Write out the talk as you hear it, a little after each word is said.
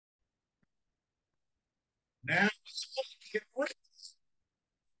Now,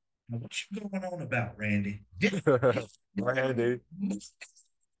 what you going on about, Randy? Randy.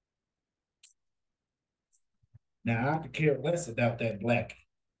 Now, I could care less about that black,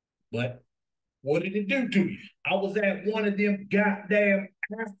 but what did it do to you? I was at one of them goddamn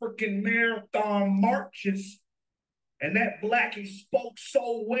African marathon marches, and that blackie spoke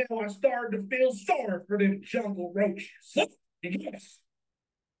so well, I started to feel sorry for them jungle roaches. Yes,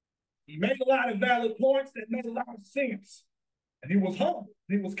 he made a lot of valid points that made a lot of sense. And he was humble,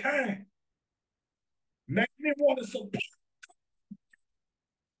 he was kind. Made me want to support.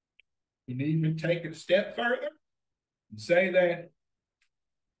 You need me to take it a step further and say that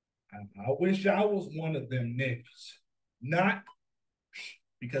I wish I was one of them niggas. Not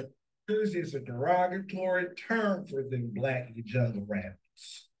because this is a derogatory term for them black jungle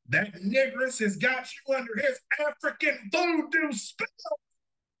rabbits. That niggers has got you under his African voodoo spell.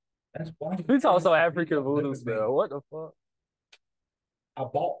 That's why he's also African voodoo spell. What the fuck? I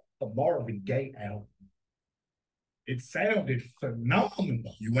bought the Marvin Gaye album. It sounded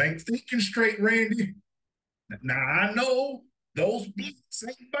phenomenal. You ain't thinking straight, Randy. Now I know those blacks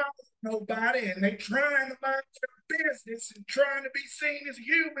ain't bothering nobody, and they trying to mind their business and trying to be seen as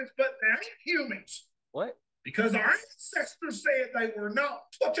humans, but they ain't humans. What? Because our ancestors said they were not.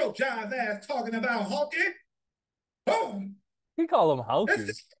 What your jive ass talking about, honky? Boom. He call them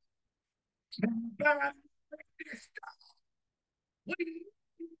honky. We need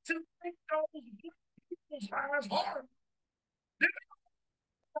to make those people's lives hard.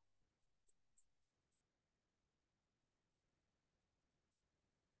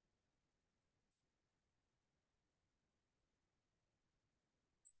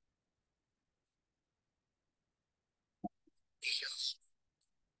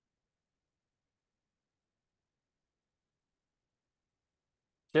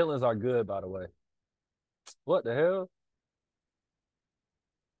 Chitlins are good, by the way. What the hell?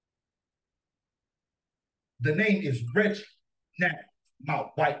 The name is Reggie. Now, my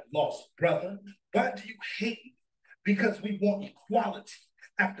white lost brother, why do you hate me? Because we want equality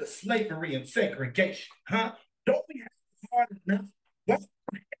after slavery and segregation, huh? Don't we have hard enough? Why?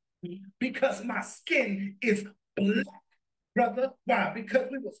 Because my skin is black, brother. Why? Because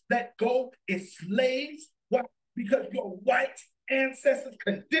we was let go as slaves. Why? Because your white ancestors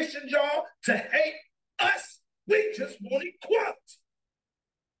conditioned y'all to hate us. We just want equality.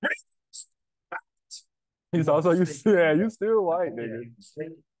 He's also you still white, nigga.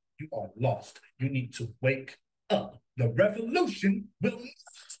 You are lost. You need to wake up. The revolution will not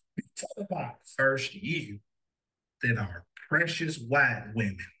be televised. First you, then our precious white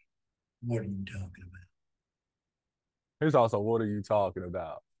women. What are you talking about? Here's also what are you talking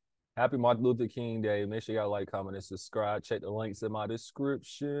about? Happy Martin Luther King Day. Make sure y'all like, comment, and subscribe. Check the links in my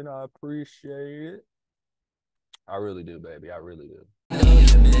description. I appreciate it. I really do, baby. I really do. I know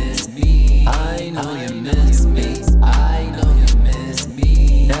you miss me. I know you miss me. I know you miss me.